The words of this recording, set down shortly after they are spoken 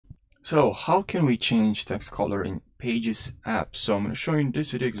So how can we change text color in Pages app? So I'm going to show you in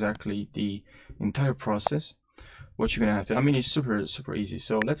this video exactly the entire process. What you're going to have to, it's super easy.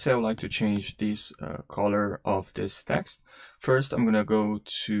 So let's say I would like to change this color of this text. First, I'm going to go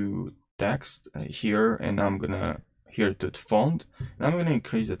to text here, and I'm going to here to font, and I'm going to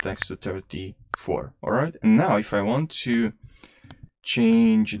increase the text to 34. All right. And now if I want to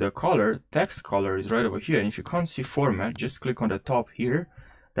change the color, text color is right over here. And if you can't see format, just click on the top here.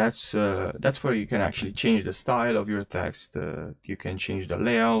 That's where you can actually change the style of your text. You can change the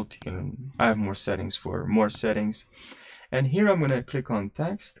layout. You can have more settings for more settings. And here I'm going to click on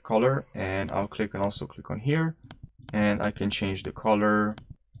text color, and I'll click and also click on here, and I can change the color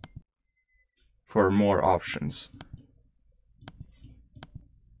for more options.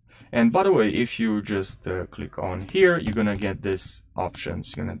 And by the way, if you just click on here, you're gonna get this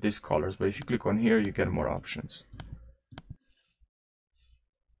options, you're gonna get these colors. But if you click on here, you get more options.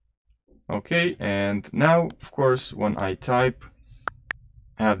 Okay, and now, of course, when I type,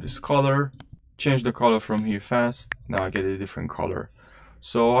 I have this color, change the color from here fast, now I get a different color.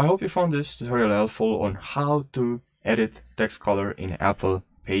 So I hope you found this tutorial helpful on how to edit text color in Apple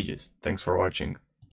Pages. Thanks for watching.